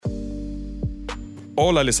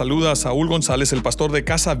Hola, les saluda Saúl González, el pastor de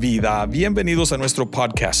Casa Vida. Bienvenidos a nuestro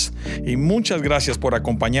podcast y muchas gracias por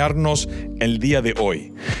acompañarnos el día de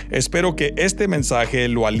hoy. Espero que este mensaje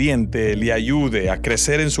lo aliente, le ayude a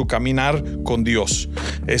crecer en su caminar con Dios.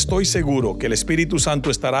 Estoy seguro que el Espíritu Santo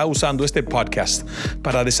estará usando este podcast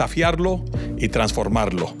para desafiarlo y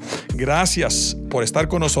transformarlo. Gracias por estar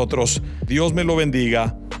con nosotros. Dios me lo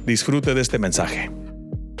bendiga. Disfrute de este mensaje.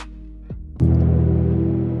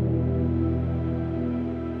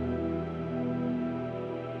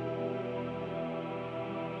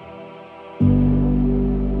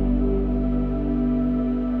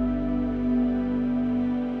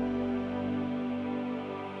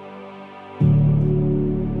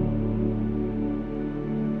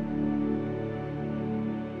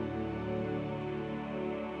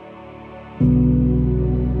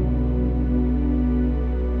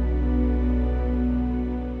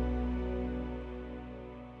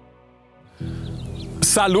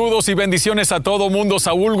 Saludos y bendiciones a todo mundo.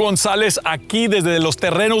 Saúl González aquí desde los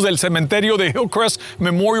terrenos del cementerio de Hillcrest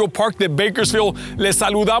Memorial Park de Bakersfield. Les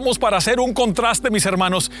saludamos para hacer un contraste, mis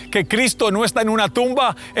hermanos, que Cristo no está en una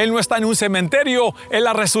tumba, Él no está en un cementerio, Él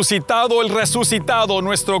ha resucitado, el resucitado.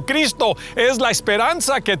 Nuestro Cristo es la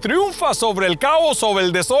esperanza que triunfa sobre el caos, sobre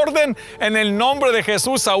el desorden. En el nombre de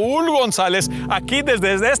Jesús, Saúl González, aquí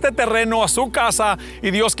desde este terreno a su casa,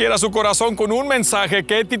 y Dios quiera su corazón con un mensaje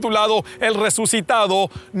que he titulado El resucitado,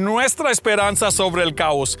 nuestra esperanza sobre el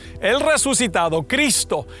caos. El resucitado,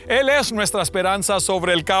 Cristo, Él es nuestra esperanza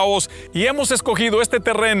sobre el caos, y hemos escogido este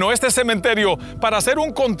terreno, este cementerio, para hacer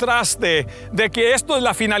un contraste de que esto es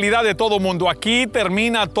la finalidad de todo mundo. Aquí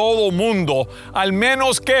termina todo mundo, al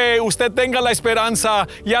menos que usted tenga la esperanza,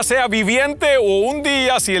 ya sea viviente o un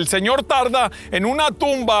día, si el Señor tarda, en una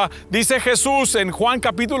tumba. Dice Jesús en Juan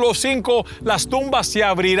capítulo 5, las tumbas se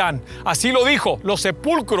abrirán. Así lo dijo, los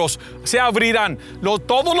sepulcros se abrirán.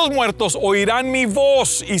 Todos los muertos oirán mi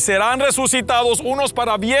voz y serán resucitados, unos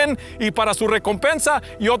para bien y para su recompensa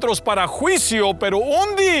y otros para juicio. Pero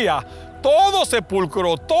un día todo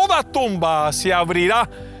sepulcro, toda tumba se abrirá.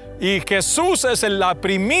 Y Jesús es la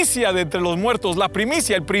primicia de entre los muertos, la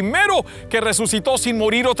primicia, el primero que resucitó sin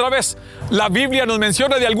morir otra vez. La Biblia nos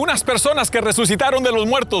menciona de algunas personas que resucitaron de los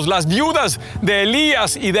muertos. Las viudas de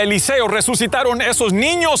Elías y de Eliseo resucitaron esos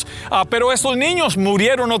niños, pero esos niños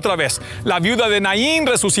murieron otra vez. La viuda de Naín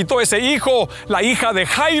resucitó ese hijo, la hija de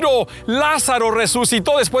Jairo. Lázaro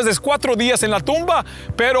resucitó después de 4 días en la tumba,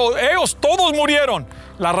 pero ellos todos murieron.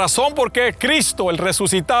 La razón por qué Cristo, el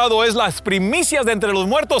resucitado, es las primicias de entre los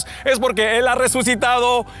muertos es porque Él ha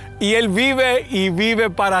resucitado y Él vive y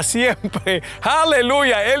vive para siempre.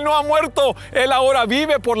 ¡Aleluya! Él no ha muerto, Él ahora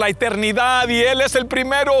vive por la eternidad y Él es el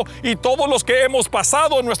primero, y todos los que hemos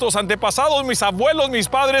pasado, nuestros antepasados, mis abuelos, mis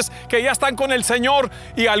padres, que ya están con el Señor,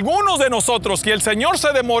 y algunos de nosotros, que el Señor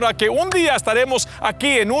se demora, que un día estaremos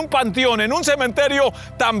aquí en un panteón, en un cementerio.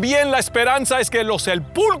 También la esperanza es que los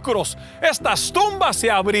sepulcros, estas tumbas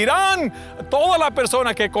se abrirán. Toda la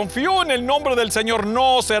persona que confió en el nombre del Señor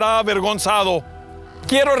no será avergonzado.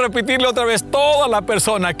 Quiero repetirle otra vez, toda la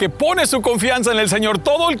persona que pone su confianza en el Señor,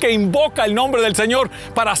 todo el que invoca el nombre del Señor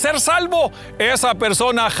para ser salvo, esa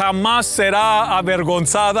persona jamás será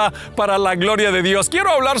avergonzada, para la gloria de Dios. Quiero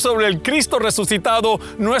hablar sobre el Cristo resucitado,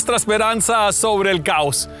 nuestra esperanza sobre el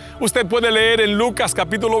caos. Usted puede leer en Lucas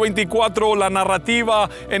capítulo 24 la narrativa,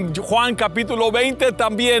 en Juan capítulo 20,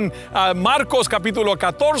 también Marcos capítulo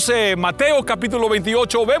 14, Mateo capítulo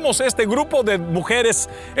 28. Vemos este grupo de mujeres,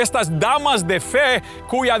 estas damas de fe,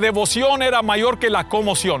 cuya devoción era mayor que la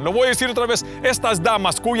conmoción. Lo voy a decir otra vez, estas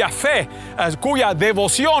damas cuya fe, cuya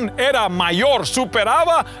devoción era mayor,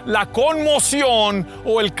 superaba la conmoción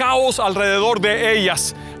o el caos alrededor de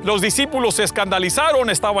ellas. Los discípulos se escandalizaron,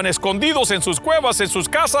 estaban escondidos en sus cuevas, en sus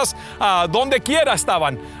casas, donde quiera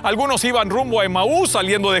estaban. Algunos iban rumbo a Emaús,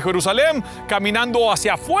 saliendo de Jerusalén, caminando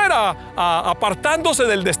hacia afuera, apartándose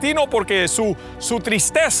del destino, porque su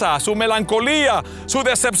tristeza, su melancolía, su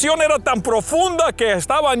decepción era tan profunda que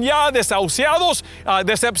estaban ya desahuciados,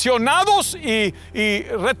 decepcionados y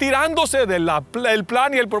retirándose del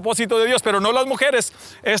plan y el propósito de Dios. Pero no las mujeres,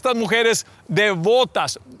 estas mujeres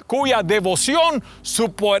devotas, cuya devoción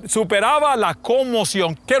superaba la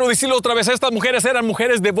conmoción. Quiero decirlo otra vez, estas mujeres eran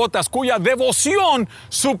mujeres devotas cuya devoción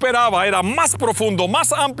superaba, era más profundo,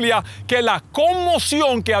 más amplia que la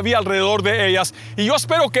conmoción que había alrededor de ellas. Y yo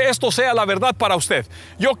espero que esto sea la verdad para usted.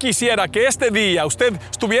 Yo quisiera que este día usted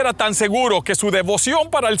estuviera tan seguro que su devoción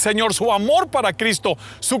para el Señor, su amor para Cristo,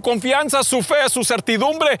 su confianza, su fe, su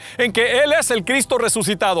certidumbre en que Él es el Cristo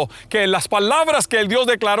resucitado, que las palabras que el Dios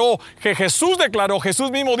declaró, que Jesús Jesús declaró, Jesús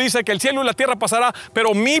mismo dice que el cielo y la tierra pasará,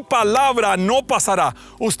 pero mi palabra no pasará.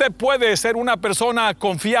 Usted puede ser una persona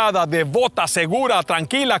confiada, devota, segura,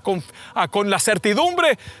 tranquila, con la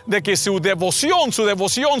certidumbre de que su devoción,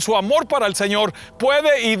 su amor para el Señor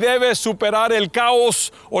puede y debe superar el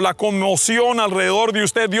caos o la conmoción alrededor de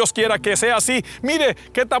usted. Dios quiera que sea así. Mire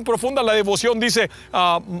qué tan profunda la devoción, dice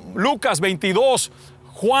Lucas 22,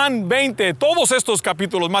 Juan 20, todos estos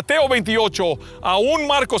capítulos, Mateo 28, aún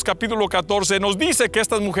Marcos capítulo 14, nos dice que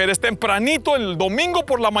estas mujeres tempranito el domingo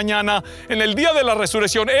por la mañana, en el día de la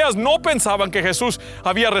resurrección, ellas no pensaban que Jesús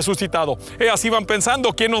había resucitado. Ellas iban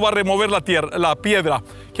pensando, ¿quién nos va a remover la piedra?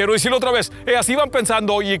 Quiero decirlo otra vez, ellas iban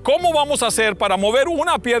pensando, ¿y cómo vamos a hacer para mover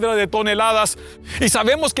una piedra de toneladas? Y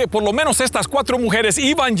sabemos que por lo menos estas 4 mujeres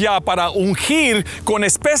iban ya para ungir con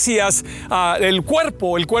especias el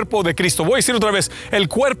cuerpo de Cristo. Voy a decir otra vez,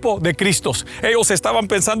 el cuerpo de Cristo. Ellos estaban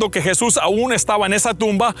pensando que Jesús aún estaba en esa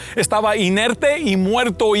tumba, estaba inerte y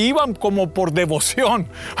muerto. Iban como por devoción,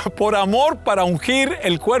 por amor, para ungir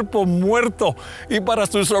el cuerpo muerto. Y para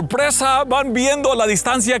su sorpresa van viendo a la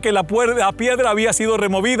distancia que la piedra había sido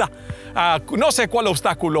removida. No sé cuál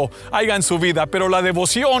obstáculo haya en su vida, pero la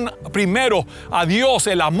devoción primero a Dios,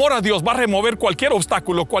 el amor a Dios va a remover cualquier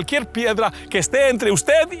obstáculo, cualquier piedra que esté entre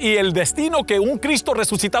usted y el destino que un Cristo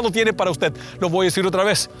resucitado tiene para usted. Lo voy a decir otra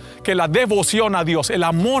vez, que la devoción a Dios, el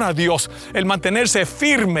amor a Dios, el mantenerse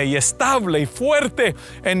firme y estable y fuerte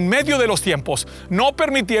en medio de los tiempos, no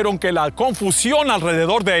permitieron que la confusión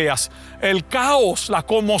alrededor de ellas, el caos, la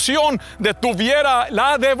conmoción detuviera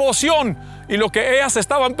la devoción. Y lo que ellas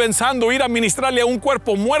estaban pensando, ir a ministrarle a un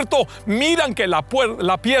cuerpo muerto, miran que la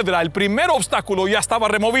piedra, el primer obstáculo ya estaba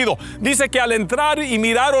removido. Dice que al entrar y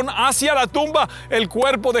miraron hacia la tumba, el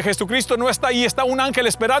cuerpo de Jesucristo no está ahí, está un ángel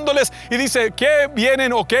esperándoles y dice, ¿qué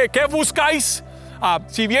vienen o qué buscáis?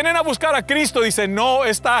 Si vienen a buscar a Cristo, dice, no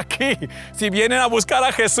está aquí. Si vienen a buscar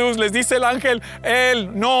a Jesús, les dice el ángel, Él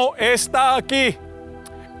no está aquí.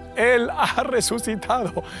 Él ha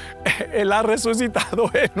resucitado. Él ha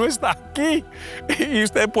resucitado. Él no está aquí. Y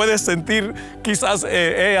usted puede sentir quizás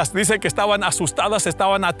ellas, dice que estaban asustadas,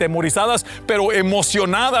 estaban atemorizadas, pero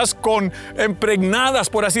emocionadas, impregnadas,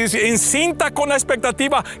 por así decir, encinta con la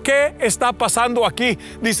expectativa. ¿Qué está pasando aquí?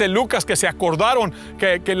 Dice Lucas que se acordaron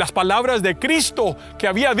que las palabras de Cristo que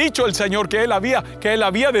había dicho el Señor, que él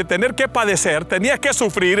había de tener que padecer, tenía que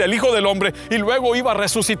sufrir, el Hijo del Hombre, y luego iba a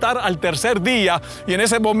resucitar al tercer día. Y en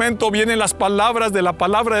ese momento vienen las palabras de la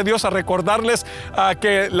palabra de Dios a recordarles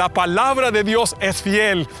que la palabra de Dios es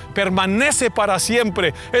fiel, permanece para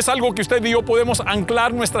siempre. Es algo que usted y yo podemos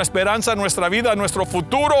anclar nuestra esperanza, nuestra vida, nuestro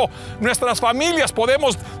futuro, nuestras familias.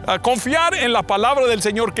 Podemos confiar en la palabra del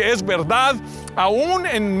Señor, que es verdad, aún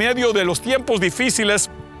en medio de los tiempos difíciles,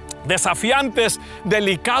 desafiantes,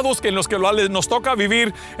 delicados, en los que nos toca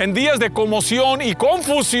vivir, en días de conmoción y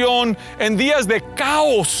confusión, en días de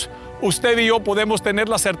caos. Usted y yo podemos tener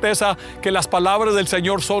la certeza que las palabras del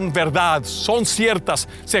Señor son verdad, son ciertas,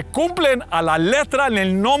 se cumplen a la letra en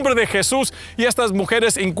el nombre de Jesús. Y estas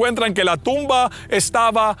mujeres encuentran que la tumba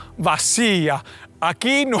estaba vacía.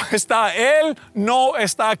 Aquí no está, Él no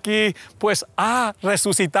está aquí, pues ha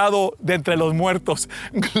resucitado de entre los muertos.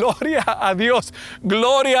 Gloria a Dios,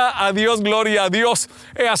 gloria a Dios, gloria a Dios.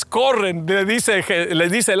 Ellas corren, les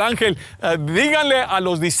dice el ángel, díganle a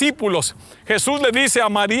los discípulos. Jesús le dice a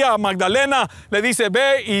María Magdalena, le dice,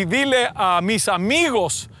 ve y dile a mis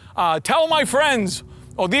amigos, tell my friends,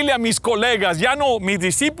 o dile a mis colegas, ya no mis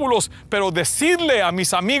discípulos, pero decirle a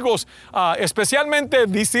mis amigos, especialmente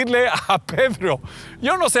decirle a Pedro.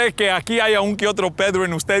 Yo no sé que aquí haya un que otro Pedro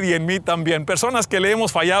en usted y en mí también. Personas que le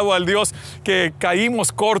hemos fallado al Dios, que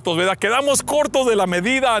caímos cortos, ¿verdad? Quedamos cortos de la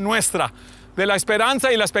medida nuestra, de la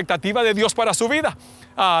esperanza y la expectativa de Dios para su vida.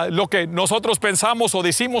 Lo que nosotros pensamos o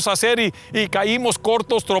decimos hacer y caímos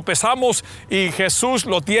cortos, tropezamos, y Jesús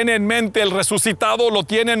lo tiene en mente, el resucitado lo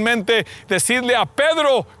tiene en mente, decirle a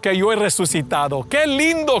Pedro que yo he resucitado. ¡Qué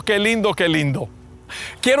lindo, qué lindo, qué lindo!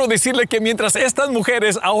 Quiero decirle que mientras estas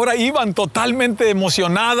mujeres ahora iban totalmente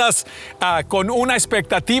emocionadas, con una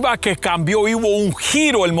expectativa que cambió, hubo un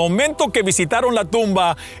giro el momento que visitaron la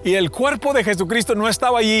tumba y el cuerpo de Jesucristo no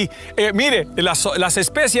estaba allí. Mire, las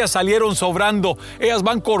especias salieron sobrando. Ellas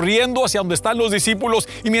van corriendo hacia donde están los discípulos,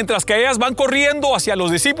 y mientras que ellas van corriendo hacia los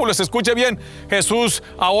discípulos, escuche bien, Jesús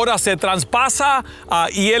ahora se traspasa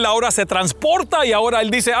y Él ahora se transporta, y ahora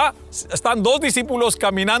Él dice, están 2 discípulos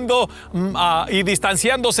caminando y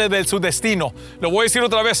distanciándose de su destino. Lo voy a decir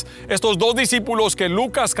otra vez. Estos dos discípulos que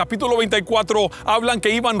Lucas capítulo 24 hablan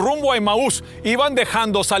que iban rumbo a Emaús,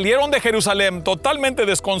 salieron de Jerusalén totalmente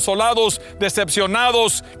desconsolados,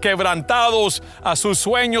 decepcionados, quebrantados. A sus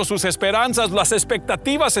sueños, sus esperanzas, las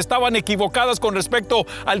expectativas estaban equivocadas con respecto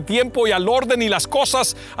al tiempo y al orden y las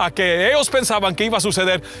cosas a que ellos pensaban que iba a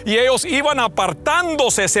suceder, y ellos iban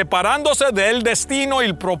apartándose, separándose del destino y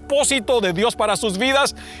el propósito de Dios para sus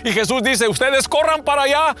vidas. Y Jesús dice: ustedes corran para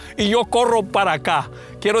allá y yo corro para acá.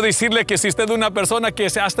 Quiero decirle que si usted es una persona que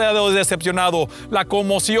se ha estado decepcionado, la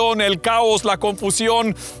conmoción, el caos, la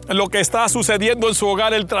confusión, lo que está sucediendo en su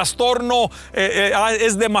hogar, el trastorno,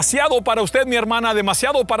 es demasiado para usted, mi hermana,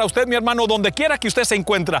 demasiado para usted, mi hermano, donde quiera que usted se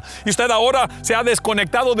encuentra, y usted ahora se ha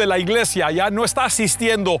desconectado de la iglesia, ya no está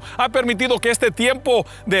asistiendo, ha permitido que este tiempo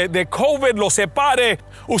de COVID lo separe,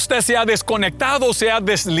 usted se ha desconectado, se ha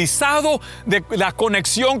deslizado de la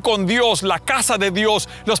conexión con Dios, la casa de Dios,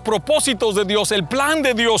 los propósitos de Dios, el plan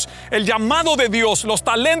de Dios, el llamado de Dios, los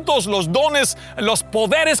talentos, los dones, los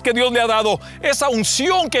poderes que Dios le ha dado, esa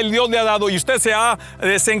unción que Dios le ha dado, y usted se ha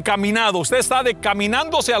desencaminado. Usted está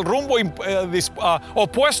caminándose al rumbo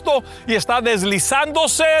opuesto y está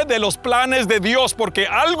deslizándose de los planes de Dios, porque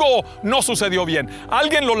algo no sucedió bien,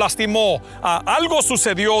 alguien lo lastimó, algo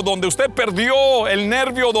sucedió donde usted perdió el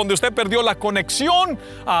nervio, donde usted perdió la conexión,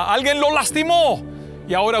 alguien lo lastimó.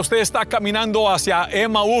 Y ahora usted está caminando hacia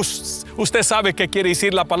Emaús. Usted sabe qué quiere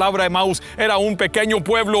decir la palabra Emaús. Era un pequeño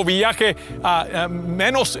pueblo, viaje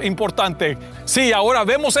menos importante. Sí, ahora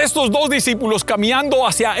vemos estos dos discípulos caminando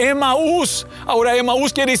hacia Emaús. Ahora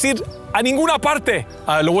Emaús quiere decir a ninguna parte.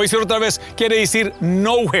 Lo voy a decir otra vez. Quiere decir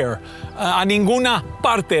nowhere. A ninguna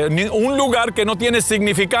parte, un lugar que no tiene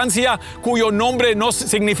significancia, cuyo nombre no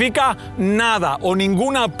significa nada o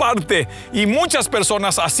ninguna parte. Y muchas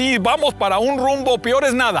personas así vamos para un rumbo, peor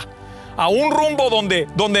es nada, a un rumbo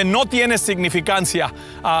donde no tiene significancia,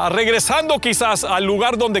 regresando quizás al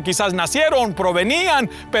lugar donde quizás nacieron, provenían,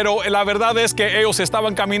 pero la verdad es que ellos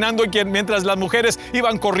estaban caminando, y que mientras las mujeres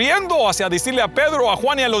iban corriendo hacia decirle a Pedro, a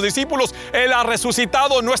Juan y a los discípulos: Él ha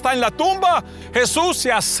resucitado, no está en la tumba. Jesús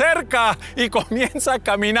se acerca y comienza a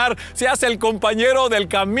caminar, se hace el compañero del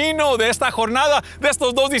camino de esta jornada de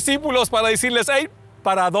estos dos discípulos para decirles: hey,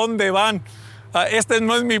 ¿para dónde van? Este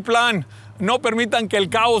no es mi plan. No permitan que el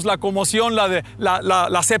caos, la conmoción,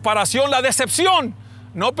 la separación, la decepción,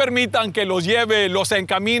 no permitan que los lleve, los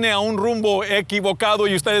encamine a un rumbo equivocado,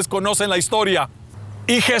 y ustedes conocen la historia.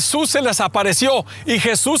 Y Jesús se les apareció, y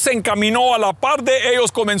Jesús se encaminó a la par de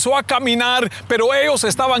ellos, comenzó a caminar, pero ellos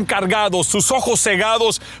estaban cargados, sus ojos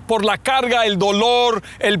cegados por la carga, el dolor,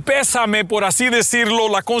 el pésame, por así decirlo,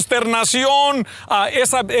 la consternación,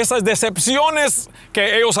 esas decepciones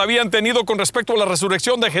que ellos habían tenido con respecto a la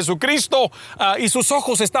resurrección de Jesucristo, y sus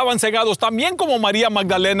ojos estaban cegados, también como María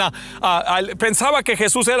Magdalena. Pensaba que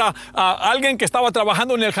Jesús era alguien que estaba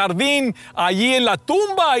trabajando en el jardín, allí en la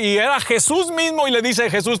tumba, y era Jesús mismo, y le dice: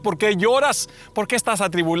 Jesús, ¿por qué lloras? ¿Por qué estás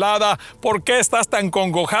atribulada? ¿Por qué estás tan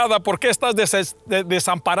congojada? ¿Por qué estás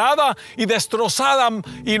desamparada y destrozada?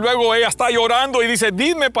 Y luego ella está llorando y dice: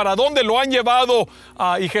 dime, ¿para dónde lo han llevado?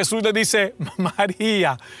 Y Jesús le dice: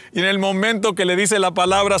 María. Y en el momento que le dice la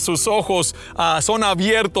palabra, sus ojos son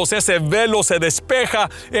abiertos, ese velo se despeja,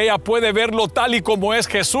 ella puede verlo tal y como es,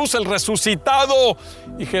 Jesús el resucitado.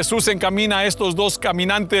 Y Jesús encamina a estos dos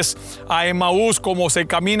caminantes a Emaús, como se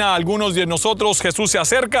camina a algunos de nosotros. Jesús se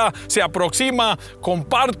acerca, se aproxima,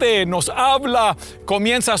 comparte, nos habla,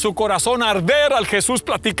 comienza su corazón a arder al Jesús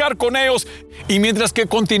platicar con ellos. Y mientras que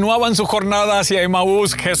continuaban su jornada hacia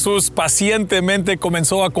Emaús, Jesús pacientemente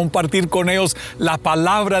comenzó a compartir con ellos la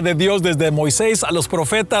palabra de Dios, desde Moisés a los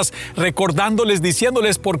profetas, recordándoles,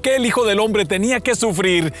 diciéndoles por qué el Hijo del Hombre tenía que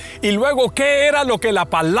sufrir, y luego qué era lo que la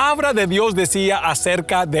palabra de Dios decía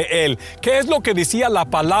acerca de Él. ¿Qué es lo que decía la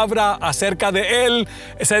palabra acerca de Él?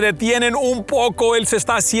 Se detienen un poco, Él se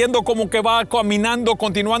está haciendo como que va caminando,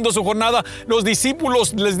 continuando su jornada. Los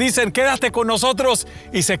discípulos les dicen: quédate con nosotros,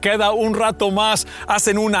 y se queda un rato más.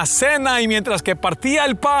 Hacen una cena, y mientras que partía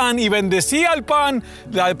el pan y bendecía el pan,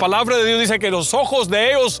 la palabra de Dios dice que los ojos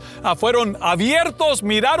de ellos fueron abiertos,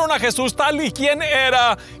 miraron a Jesús tal y quien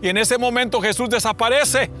era, y en ese momento Jesús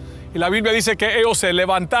desaparece. Y la Biblia dice que ellos se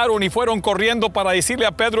levantaron y fueron corriendo para decirle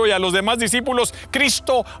a Pedro y a los demás discípulos: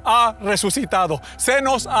 Cristo ha resucitado. Se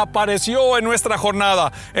nos apareció en nuestra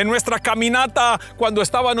jornada, en nuestra caminata, cuando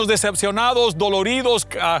estábamos decepcionados, doloridos,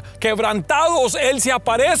 quebrantados. Él se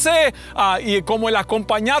aparece y como el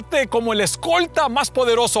acompañante, como el escolta más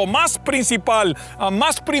poderoso, más principal,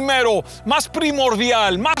 más primero, más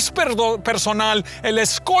primordial, más personal. El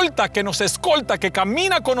escolta que nos escolta, que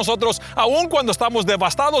camina con nosotros, aun cuando estamos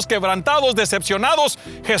devastados, quebrantados, quebrantados, decepcionados,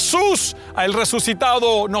 Jesús, el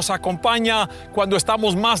resucitado, nos acompaña cuando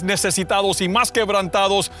estamos más necesitados y más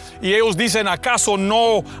quebrantados. Y ellos dicen, ¿acaso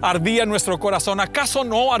no ardía nuestro corazón? ¿Acaso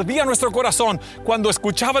no ardía nuestro corazón cuando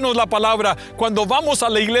escuchábamos la palabra, cuando vamos a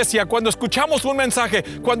la iglesia, cuando escuchamos un mensaje,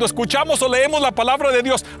 cuando escuchamos o leemos la palabra de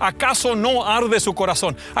Dios? ¿Acaso no arde su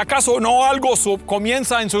corazón? ¿Acaso no algo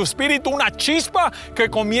comienza en su espíritu, una chispa que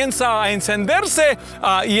comienza a encenderse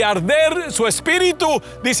y arder su espíritu?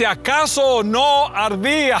 Dice, ¿acaso no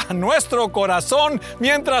ardía nuestro corazón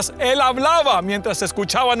mientras Él hablaba, mientras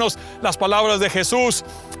escuchábamos las palabras de Jesús?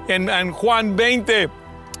 En Juan 20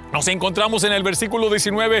 nos encontramos en el versículo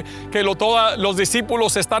 19 que todos los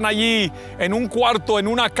discípulos están allí en un cuarto, en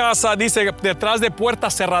una casa, dice, detrás de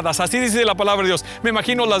puertas cerradas. Así dice la palabra de Dios. Me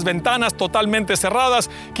imagino las ventanas totalmente cerradas.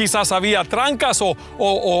 Quizás había trancas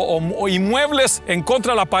o inmuebles en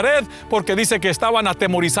contra de la pared, porque dice que estaban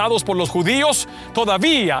atemorizados por los judíos.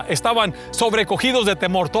 Todavía estaban sobrecogidos de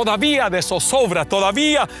temor, todavía de zozobra,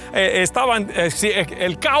 todavía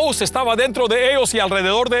el caos estaba dentro de ellos y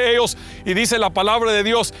alrededor de ellos. Y dice la palabra de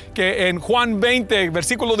Dios que en Juan 20,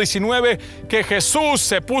 versículo 19, que Jesús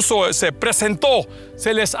se presentó,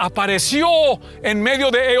 se les apareció en medio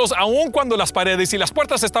de ellos, aun cuando las paredes y las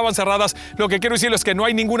puertas estaban cerradas. Lo que quiero decirles es que no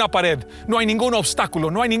hay ninguna pared, no hay ningún obstáculo,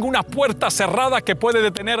 no hay ninguna puerta cerrada que puede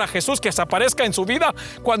detener a Jesús que se aparezca en su vida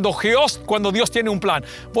cuando Dios tiene un plan.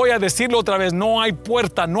 Voy a decirlo otra vez, no hay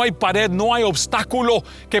puerta, no hay pared, no hay obstáculo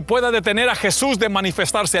que pueda detener a Jesús de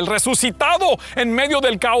manifestarse. El resucitado, en medio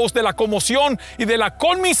del caos, de la conmoción y de la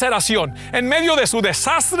conmiseración, en medio de su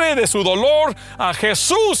desastre, de su dolor, a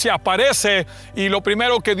Jesús se aparece. Y lo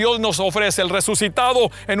primero que Dios nos ofrece, el resucitado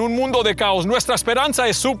en un mundo de caos, nuestra esperanza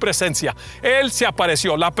es su presencia. Él se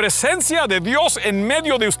apareció, la presencia de Dios en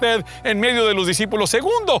medio de usted, en medio de los discípulos.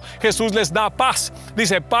 Segundo, Jesús les da paz.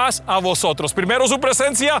 Dice, paz a vosotros. Primero, su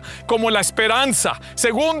presencia como la esperanza.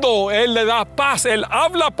 Segundo, Él le da paz. Él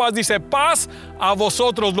habla paz, dice, paz a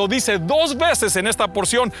vosotros. Lo dice 2 veces en esta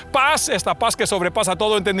porción. Paz, esta paz que sobrepasa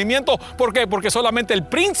todo entendimiento. ¿Por qué? Porque solamente el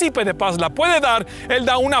príncipe de paz la puede dar. Él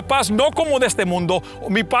da una paz no como de este mundo.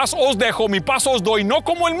 Mi paz os dejo, mi paz os doy, no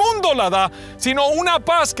como el mundo la da, sino una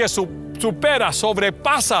paz que supera,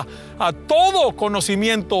 sobrepasa a todo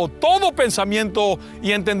conocimiento, todo pensamiento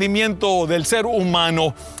y entendimiento del ser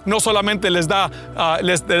humano. No solamente les da,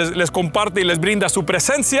 les comparte y les brinda su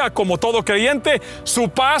presencia como todo creyente, su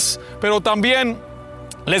paz, pero también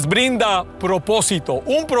les brinda propósito,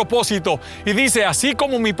 un propósito. Y dice, así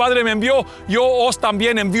como mi Padre me envió, yo os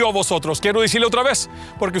también envío a vosotros. Quiero decirle otra vez,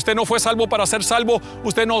 porque usted no fue salvo para ser salvo.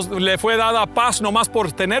 Usted le fue dada paz nomás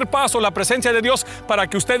por tener paz o la presencia de Dios, para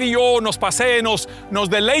que usted y yo nos paseemos, nos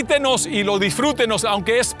deleítenos y lo disfrútenos,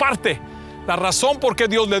 aunque es parte. La razón por qué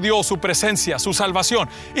Dios le dio su presencia, su salvación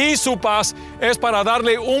y su paz es para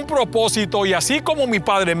darle un propósito. Y así como mi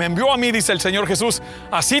Padre me envió a mí, dice el Señor Jesús,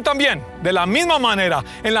 así también, de la misma manera,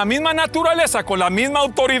 en la misma naturaleza, con la misma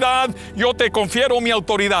autoridad, yo te confiero mi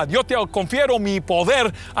autoridad, yo te confiero mi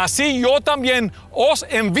poder. Así yo también os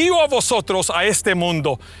envío a vosotros a este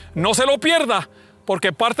mundo. No se lo pierda.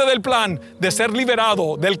 Porque parte del plan de ser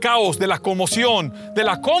liberado del caos, de la conmoción, de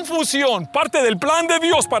la confusión, parte del plan de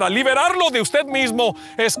Dios para liberarlo de usted mismo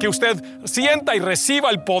es que usted sienta y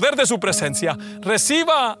reciba el poder de su presencia,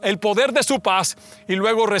 reciba el poder de su paz y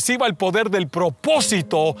luego reciba el poder del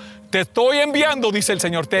propósito. Te estoy enviando, dice el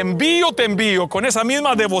Señor, te envío con esa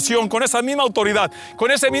misma devoción, con esa misma autoridad,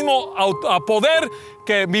 con ese mismo poder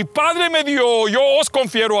que mi Padre me dio, yo os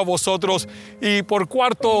confiero a vosotros. Y por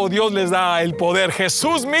cuarto, Dios les da el poder.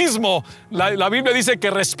 Jesús mismo, la Biblia dice que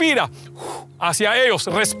respira hacia ellos,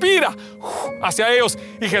 respira hacia ellos.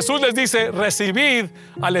 Y Jesús les dice, recibid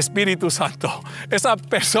al Espíritu Santo. Esa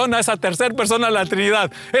persona, esa tercera persona de la Trinidad,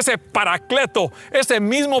 ese paracleto, ese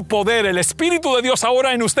mismo poder, el Espíritu de Dios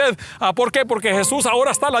ahora en usted. ¿Por qué? Porque Jesús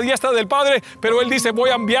ahora está a la diestra del Padre, pero Él dice,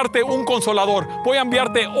 voy a enviarte un consolador, voy a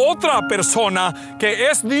enviarte otra persona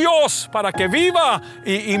que es Dios, para que viva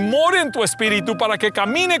y more en tu espíritu, para que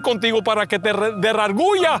camine contigo, para que te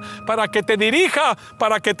derrarguya, para que te dirija,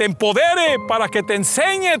 para que te empodere, para que te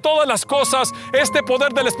enseñe todas las cosas. Este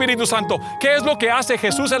poder del Espíritu Santo. ¿Qué es lo que hace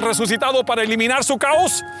Jesús el resucitado para eliminar su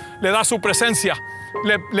caos? Le da su presencia.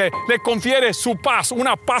 Le confiere su paz,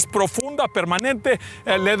 una paz profunda, permanente.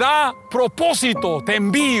 Le da propósito. Te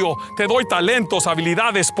envío, te doy talentos,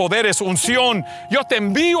 habilidades, poderes, unción. Yo te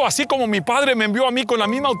envío así como mi Padre me envió a mí con la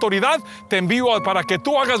misma autoridad. Te envío para que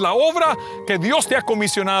tú hagas la obra que Dios te ha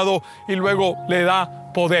comisionado, y luego le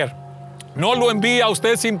da poder. No lo envía a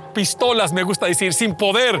usted sin pistolas, me gusta decir, sin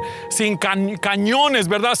poder, sin cañones,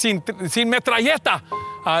 ¿verdad? Sin metralleta.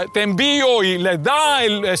 te envío, y le da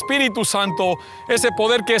el Espíritu Santo ese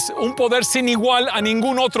poder que es un poder sin igual a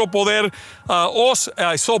ningún otro poder. Os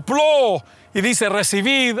sopló y dice: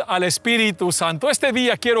 recibid al Espíritu Santo. Este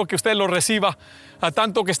día quiero que usted lo reciba, a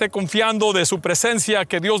tanto que esté confiando de su presencia,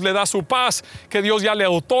 que Dios le da su paz, que Dios ya le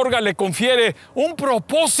otorga, le confiere un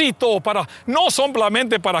propósito para, no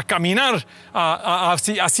solamente para caminar a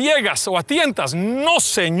ciegas o a tientas. No,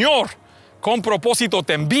 Señor. Con propósito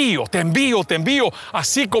te envío,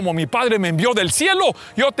 así como mi Padre me envió del cielo,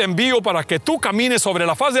 yo te envío para que tú camines sobre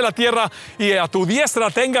la faz de la tierra y a tu diestra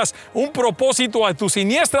tengas un propósito, a tu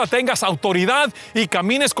siniestra tengas autoridad y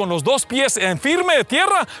camines con los dos pies en firme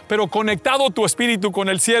tierra, pero conectado tu espíritu con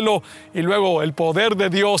el cielo, y luego el poder de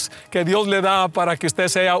Dios que Dios le da para que usted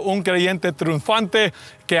sea un creyente triunfante,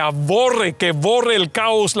 que borre el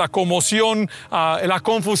caos, la conmoción, la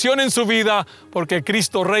confusión en su vida, porque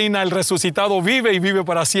Cristo reina, el resucitado vive y vive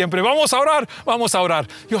para siempre. Vamos a orar.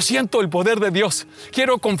 Yo siento el poder de Dios.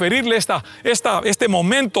 Quiero conferirle este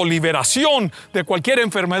momento, liberación de cualquier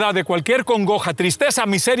enfermedad, de cualquier congoja, tristeza,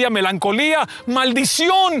 miseria, melancolía,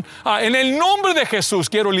 maldición. En el nombre de Jesús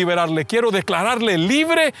quiero liberarle, quiero declararle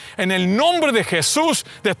libre en el nombre de Jesús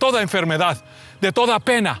de toda enfermedad, de toda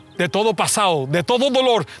pena, de todo pasado, de todo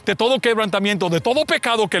dolor, de todo quebrantamiento, de todo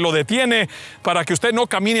pecado que lo detiene, para que usted no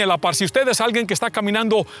camine a la par. Si usted es alguien que está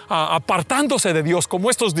caminando apartándose de Dios,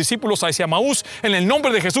 como estos discípulos hacia Maús, en el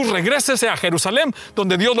nombre de Jesús, regrésese a Jerusalén,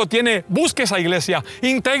 donde Dios lo tiene. Busque esa iglesia,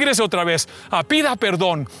 intégrese otra vez, pida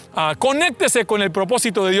perdón, conéctese con el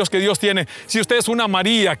propósito de Dios que Dios tiene. Si usted es una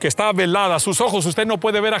María que está velada, sus ojos, usted no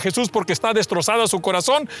puede ver a Jesús porque está destrozada su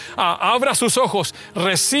corazón, abra sus ojos,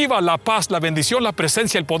 reciba la paz, la bendición, la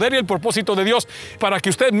presencia, el poder y el propósito de Dios, para que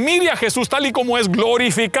usted mire a Jesús tal y como es,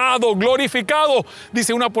 glorificado.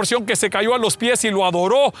 Dice una porción que se cayó a los pies y lo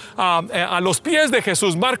adoró a los pies de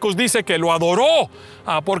Jesús. Marcos dice que lo adoró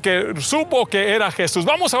porque supo que era Jesús.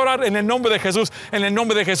 Vamos a orar en el nombre de Jesús. En el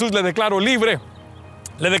nombre de Jesús le declaro libre,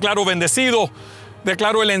 le declaro bendecido.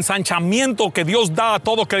 Declaro el ensanchamiento que Dios da a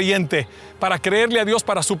todo creyente para creerle a Dios,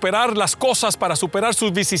 para superar las cosas, para superar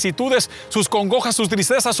sus vicisitudes, sus congojas, sus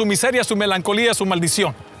tristezas, su miseria, su melancolía, su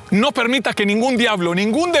maldición. No permita que ningún diablo,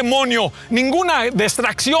 ningún demonio, ninguna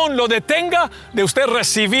distracción lo detenga de usted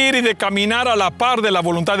recibir y de caminar a la par de la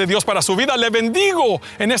voluntad de Dios para su vida. Le bendigo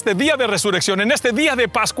en este día de resurrección, en este día de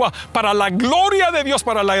Pascua, para la gloria de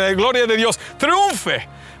Dios, triunfe.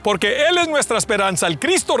 Porque Él es nuestra esperanza. El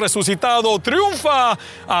Cristo resucitado triunfa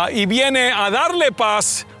y viene a darle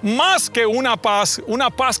paz, más que una paz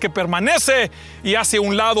que permanece y hace a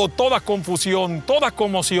un lado toda confusión, toda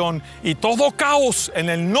conmoción y todo caos. En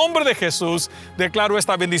el nombre de Jesús declaro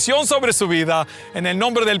esta bendición sobre su vida. En el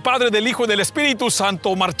nombre del Padre, del Hijo y del Espíritu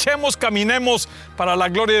Santo, marchemos, caminemos para la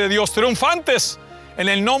gloria de Dios, triunfantes. En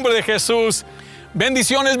el nombre de Jesús.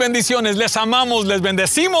 Bendiciones, les amamos, les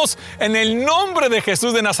bendecimos en el nombre de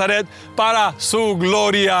Jesús de Nazaret para su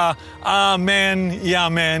gloria. Amén y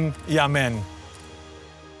amén y amén.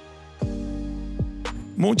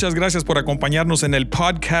 Muchas gracias por acompañarnos en el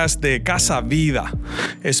podcast de Casa Vida.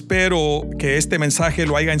 Espero que este mensaje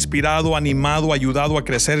lo haya inspirado, animado, ayudado a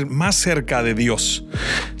crecer más cerca de Dios.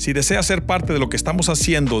 Si desea ser parte de lo que estamos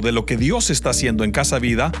haciendo, de lo que Dios está haciendo en Casa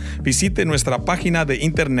Vida, visite nuestra página de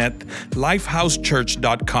internet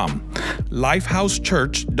lifehousechurch.com.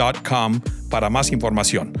 lifehousechurch.com para más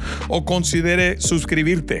información. O considere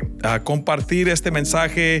suscribirte, compartir este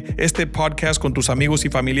mensaje, este podcast con tus amigos y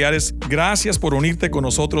familiares. Gracias por unirte con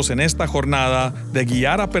nosotros en esta jornada de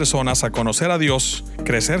guiar a personas a conocer a Dios,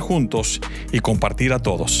 crecer juntos y compartir a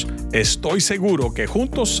todos. Estoy seguro que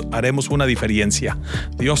juntos haremos una diferencia.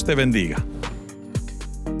 Dios te bendiga.